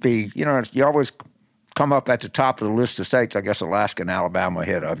Arizona be, you always come up at the top of the list of states. I guess Alaska and Alabama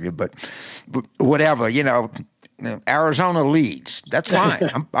ahead of you, but whatever, Arizona leads. That's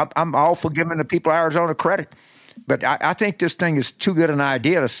fine. I'm all for giving the people of Arizona credit, but I think this thing is too good an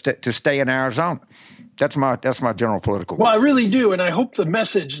idea to stay in Arizona. That's my general political. Well, I really do, and I hope the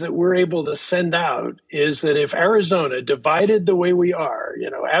message that we're able to send out is that if Arizona divided the way we are,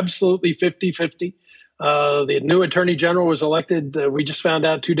 absolutely 50-50. The new attorney general was elected. We just found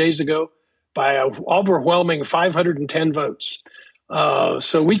out 2 days ago, by an overwhelming 510 votes.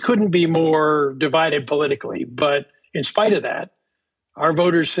 So we couldn't be more divided politically. But in spite of that, our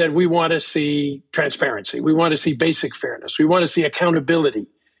voters said we want to see transparency. We want to see basic fairness. We want to see accountability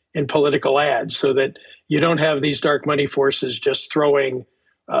in political ads so that you don't have these dark money forces just throwing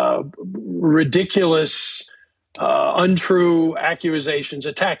ridiculous, untrue accusations,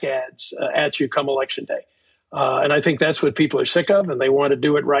 attack ads at you come election day. And I think that's what people are sick of, and they want to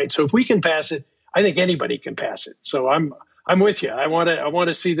do it right. So if we can pass it, I think anybody can pass it. So I'm with you. I want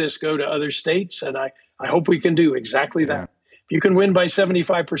to see this go to other states, and I hope we can do exactly that. If you can win by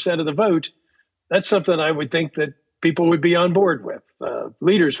 75% of the vote, that's something I would think that people would be on board with.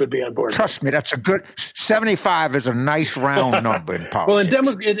 Leaders would be on board. Trust me, that's a good 75 is a nice round number in politics. Well, in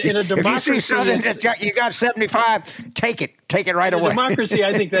a democracy, if you see something that you got 75, take it right away. In democracy,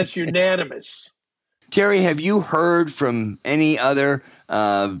 I think that's unanimous. Terry, have you heard from any other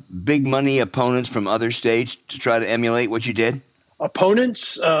big money opponents from other states to try to emulate what you did?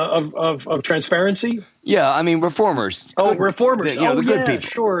 Opponents of transparency? Yeah, reformers. Reformers. The good people.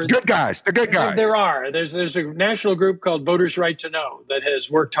 Sure. Good guys. The good guys. There are. There's a national group called Voters' Right to Know that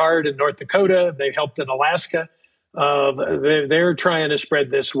has worked hard in North Dakota. They've helped in Alaska. They're trying to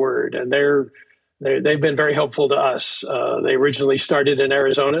spread this word, and they've been very helpful to us. They originally started in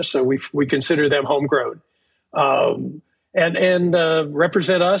Arizona, so we consider them homegrown. And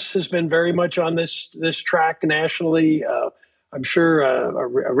Represent Us has been very much on this track nationally. I'm sure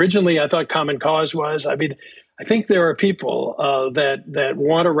originally I thought Common Cause was. I think there are people that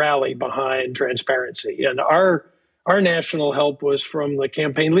want to rally behind transparency, and our our national help was from the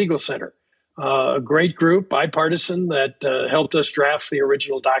Campaign Legal Center, a great group, bipartisan, that helped us draft the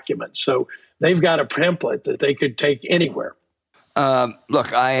original document. So they've got a template that they could take anywhere. Look,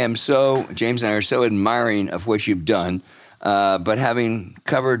 James and I are so admiring of what you've done, but having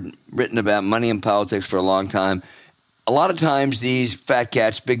written about money and politics for a long time, a lot of times these fat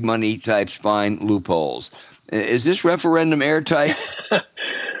cats, big money types find loopholes. Is this referendum airtight?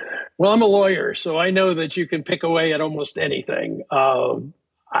 Well, I'm a lawyer, so I know that you can pick away at almost anything.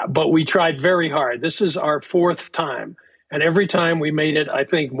 But we tried very hard. This is our fourth time. And every time we made it, I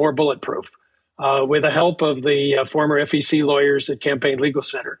think, more bulletproof with the help of the former FEC lawyers at Campaign Legal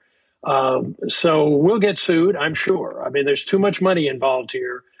Center. So we'll get sued, I'm sure. I mean, there's too much money involved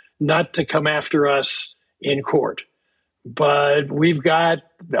here not to come after us in court. But we've got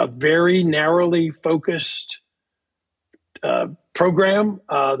a very narrowly focused program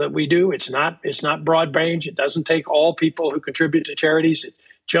that we do. It's not broad range. It doesn't take all people who contribute to charities. It's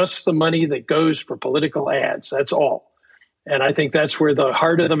just the money that goes for political ads. That's all. And I think that's where the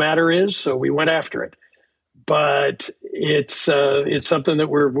heart of the matter is. So we went after it. But it's something that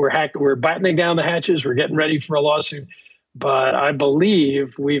we're battening down the hatches. We're getting ready for a lawsuit. But I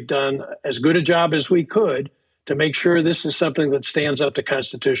believe we've done as good a job as we could to make sure this is something that stands up to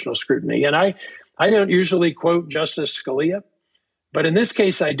constitutional scrutiny. And I don't usually quote Justice Scalia, but in this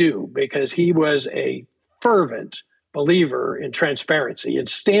case I do, because he was a fervent believer in transparency and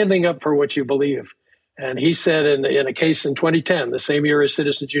standing up for what you believe. And he said in a case in 2010, the same year as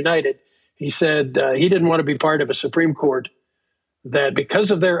Citizens United, he said he didn't want to be part of a Supreme Court that,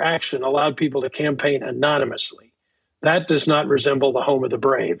 because of their action, allowed people to campaign anonymously. That does not resemble the home of the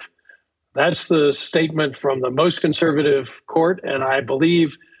brave. That's the statement from the most conservative court, and I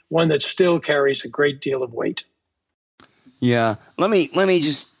believe one that still carries a great deal of weight. Yeah. Let me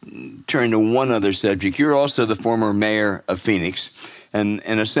just turn to one other subject. You're also the former mayor of Phoenix. And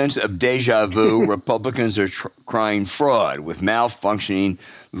in a sense of deja vu, Republicans are crying fraud with malfunctioning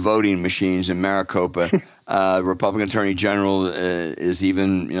voting machines in Maricopa. Republican Attorney General is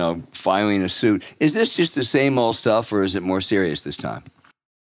even, filing a suit. Is this just the same old stuff, or is it more serious this time?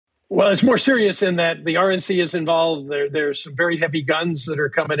 Well, it's more serious in that the RNC is involved. There's some very heavy guns that are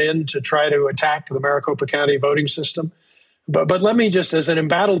coming in to try to attack the Maricopa County voting system. But let me just, as an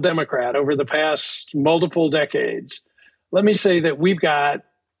embattled Democrat over the past multiple decades, let me say that we've got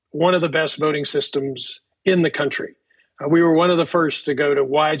one of the best voting systems in the country. We were one of the first to go to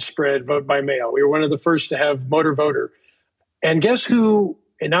widespread vote by mail. We were one of the first to have motor voter. And guess who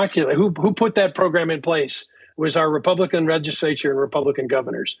put that program in place? Was our Republican legislature and Republican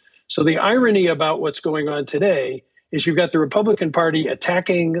governors. So the irony about what's going on today is you've got the Republican Party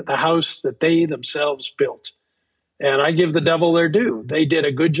attacking the House that they themselves built. And I give the devil their due. They did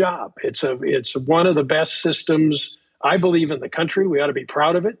a good job. It's one of the best systems, I believe, in the country. We ought to be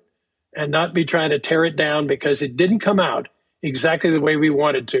proud of it and not be trying to tear it down because it didn't come out exactly the way we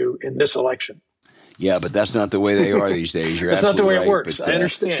wanted to in this election. Yeah, but that's not the way they are these days. That's not the way right, it works. But, I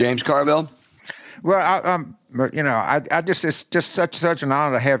understand. James Carville? Well, it's just such an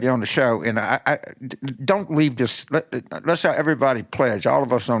honor to have you on the show, and I don't leave this. Let's have everybody pledge, all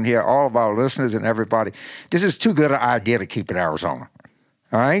of us on here, all of our listeners and everybody. This is too good an idea to keep in Arizona.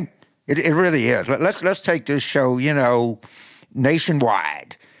 All right, it really is. Let's take this show,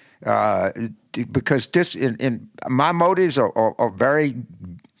 nationwide, because this in my motives are very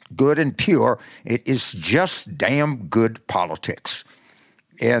good and pure. It is just damn good politics,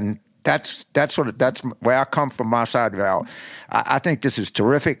 and that's where I come from, my side of the aisle. I think this is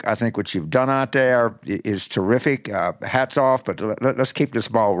terrific. I think what you've done out there is terrific. Hats off, but let's keep this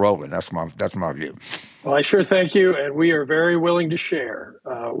ball rolling. That's my view. Well, I sure thank you, and we are very willing to share.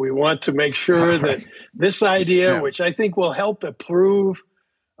 We want to make sure that this idea, which I think will help improve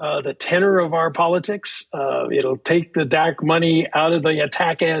the tenor of our politics, it'll take the DAC money out of the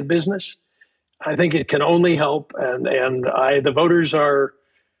attack ad business. I think it can only help, and the voters are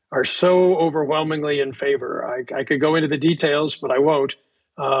so overwhelmingly in favor. I could go into the details, but I won't.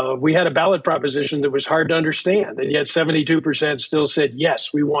 We had a ballot proposition that was hard to understand, and yet 72% still said,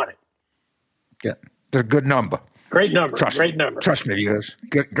 yes, we want it. Yeah, that's a good number. Great number. Great number. Trust me, it is.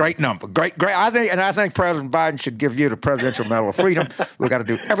 Great number. Great. I think President Biden should give you the Presidential Medal of Freedom. We've got to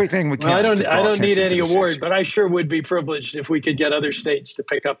do everything we can. Well, I don't need any award, but I sure would be privileged if we could get other states to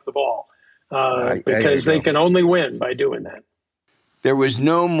pick up the ball because they can only win by doing that. There was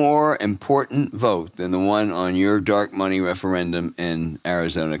no more important vote than the one on your dark money referendum in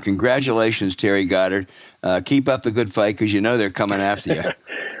Arizona. Congratulations, Terry Goddard. Keep up the good fight because they're coming after you.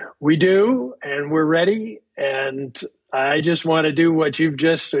 We do, and we're ready. And I just want to do what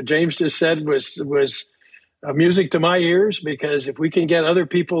James just said was music to my ears, because if we can get other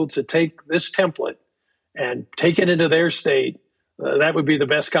people to take this template and take it into their state, that would be the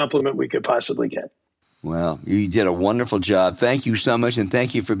best compliment we could possibly get. Well, you did a wonderful job. Thank you so much, and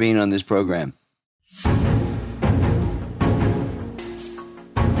thank you for being on this program.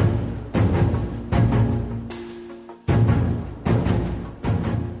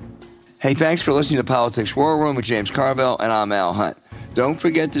 Hey, thanks for listening to Politics War Room with James Carville, and I'm Al Hunt. Don't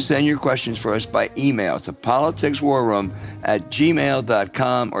forget to send your questions for us by email to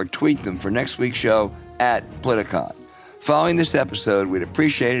politicswarroom@gmail.com or tweet them for next week's show @Politicon. Following this episode, we'd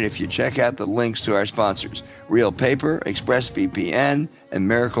appreciate it if you check out the links to our sponsors, Real Paper, ExpressVPN, and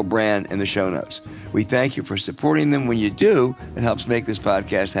Miracle Brand in the show notes. We thank you for supporting them. When you do, it helps make this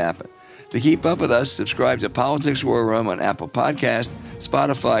podcast happen. To keep up with us, subscribe to Politics War Room on Apple Podcasts,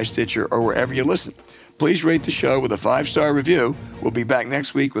 Spotify, Stitcher, or wherever you listen. Please rate the show with a 5-star review. We'll be back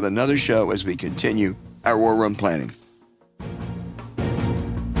next week with another show as we continue our War Room planning.